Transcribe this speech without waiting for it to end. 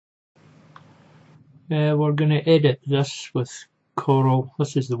We're going to edit this with Corel.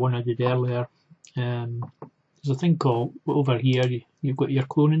 This is the one I did earlier. There's a thing called, over here you've got your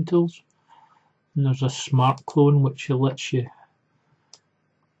cloning tools, and there's a smart clone which lets you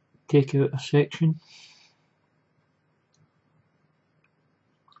take out a section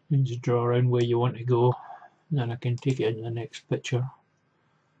and just draw around where you want to go, and then I can take it into the next picture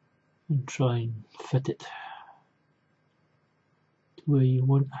and try and fit it to where you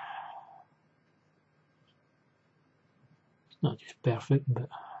want. It's not just perfect, but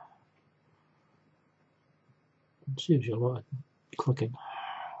it saves you a lot of clicking.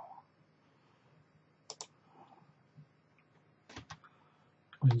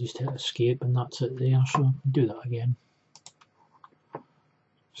 I just hit escape and that's it there, so I'll do that again.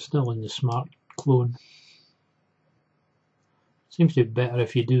 Still in the smart clone. Seems to be better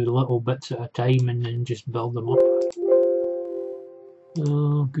if you do little bits at a time and then just build them up.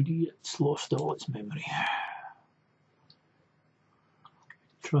 Oh goody, it's lost all its memory.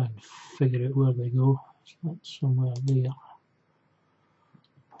 Try and figure out where they go. So that's somewhere there.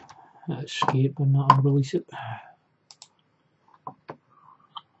 Hit escape and that'll release it.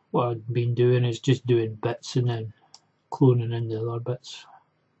 What I've been doing is just doing bits and then cloning in the other bits,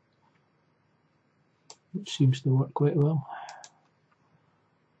 which seems to work quite well.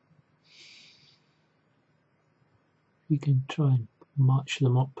 You can try and match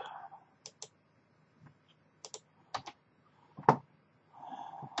them up.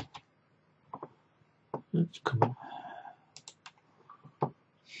 Let's come on.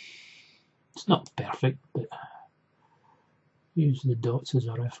 It's not perfect, but use the dots as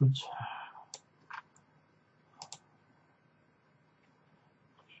a reference.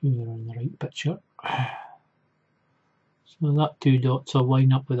 You're in the right picture. So that two dots will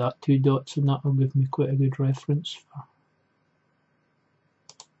line up with that two dots, and that will give me quite a good reference for.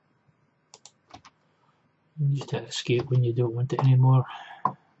 You just hit escape when you don't want it anymore.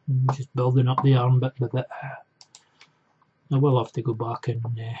 And just building up the arm bit by bit. I will have to go back and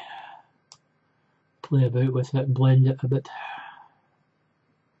play about with it and blend it a bit.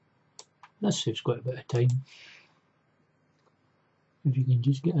 This saves quite a bit of time. If you can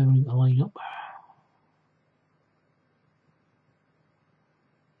just get everything to line up.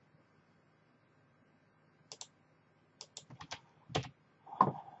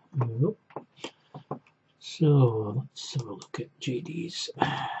 There we go. So let's have a look at JD's.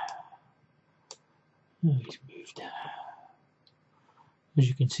 Oh, he's moved. As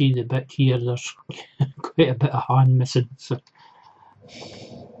you can see, the bit here, there's quite a bit of hand missing. So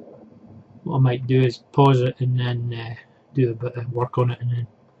what I might do is pause it and then do a bit of work on it and then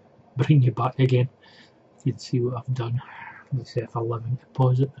bring you back again. You can see what I've done. Let's see if F11 to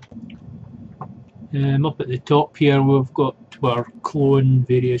pause it. Up at the top here we've got our clone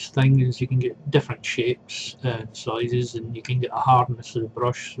various things. You can get different shapes and sizes, and you can get a hardness of the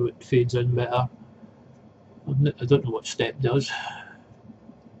brush so it fades in better. I don't know what step does.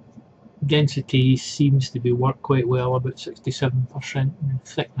 Density seems to be worked quite well, about 67%, and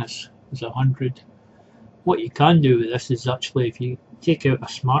thickness is 100. What you can do with this is actually, if you take out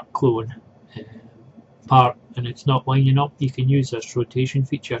a smart clone part and it's not lining up, you can use this rotation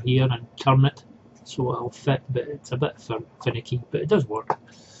feature here and turn it so it'll fit, but it's a bit finicky, but it does work.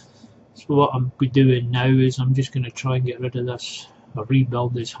 So what I'm doing now is I'm just going to try and get rid of this, or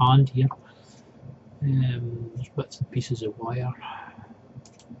rebuild this hand here. There's bits and pieces of wire.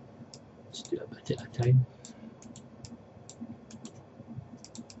 Let's do a bit at a time.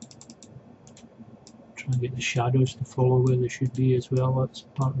 Try and get the shadows to follow where they should be as well, that's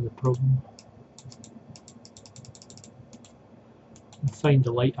part of the problem. I find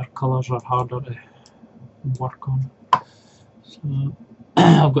the lighter colours are harder to work on. So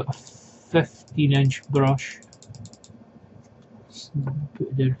I've got a 15-inch brush. So put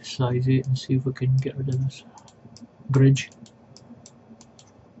it down to size 8 and see if we can get rid of this bridge.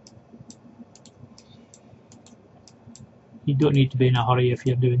 You don't need to be in a hurry if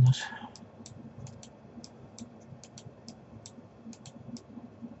you're doing this.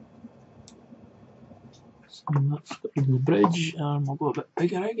 And that's got rid of the bridge, and we'll go a bit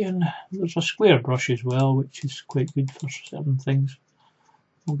bigger again. There's a square brush as well, which is quite good for certain things.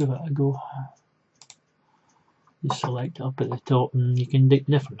 We'll give it a go. Just select it up at the top, and you can do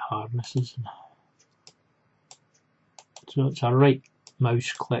different hardnesses. So it's a right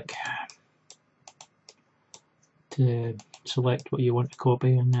mouse click to select what you want to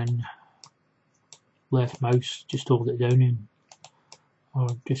copy, and then left mouse, just hold it down and or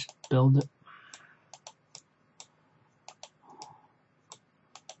just build it.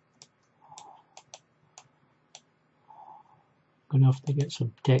 Gonna have to get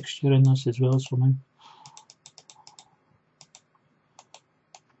some texture in this as well somehow.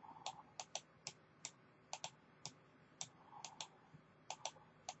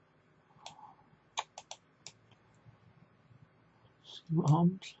 See what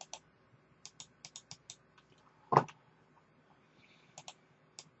happens.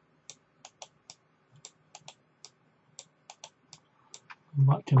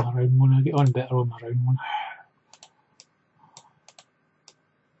 Back to my round one. I get on better on my round one.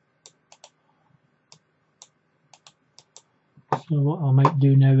 So what I might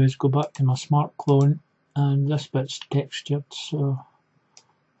do now is go back to my smart clone, and this bit's textured, so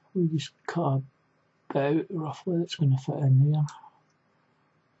we just cut a bit out roughly that's going to fit in there.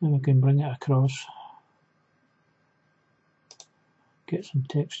 Then we can bring it across, get some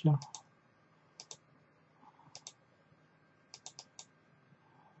texture.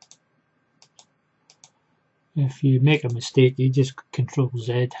 If you make a mistake, you just Control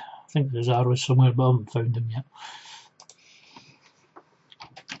Z. I think there's arrows somewhere, but I haven't found them yet.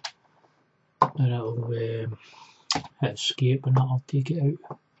 And it'll hit escape, and that'll take it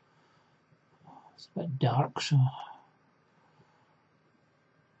out. It's a bit dark, so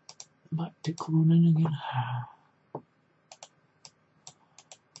back to cloning again.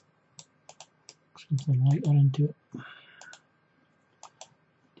 Something lighter into it.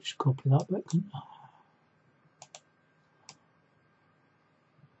 Just copy that bit, couldn't I?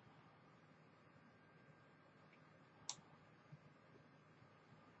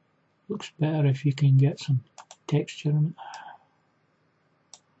 Looks better if you can get some texture in it.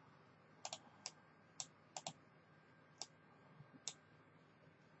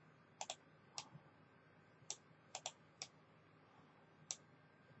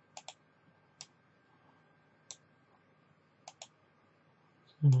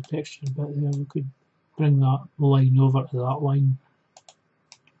 And a texture bit there, we could bring that line over to that line.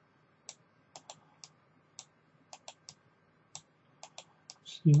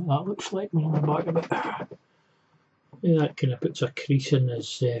 See what that looks like when I'm back a bit. Yeah, that kind of puts a crease in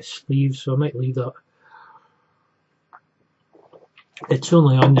his sleeve, so I might leave that. It's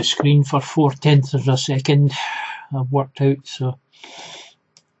only on the screen for 4/10 of a second, I've worked out, so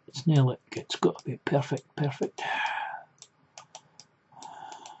it's not like it's got to be perfect.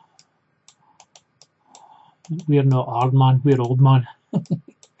 We're not hard man, we're old man.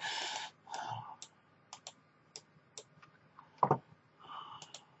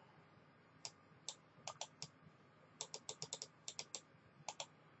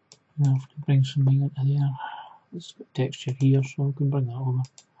 I have to bring something into there. It's got texture here, so we can bring that over.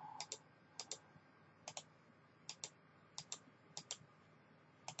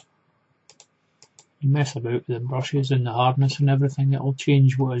 You mess about with the brushes and the hardness and everything, it'll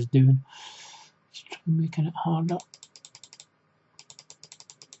change what it's doing. Just try making it harder.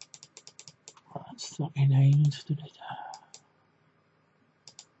 That's 39 instead of that.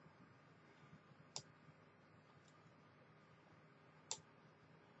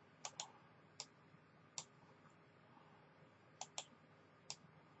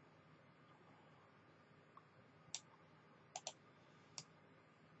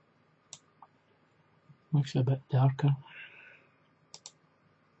 Makes it a bit darker.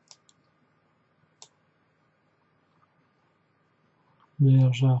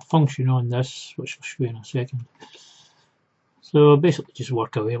 There's a function on this which I'll show you in a second. So basically just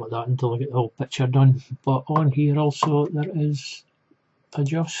work away like that until I get the whole picture done. But on here also there is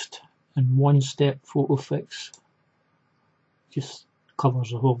adjust and one step photo fix. Just covers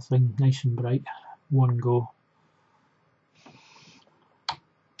the whole thing nice and bright, one go.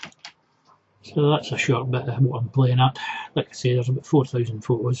 So that's a short bit of what I'm playing at. Like I say, there's about 4,000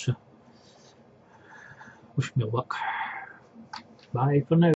 photos, so wish me luck. Bye for now.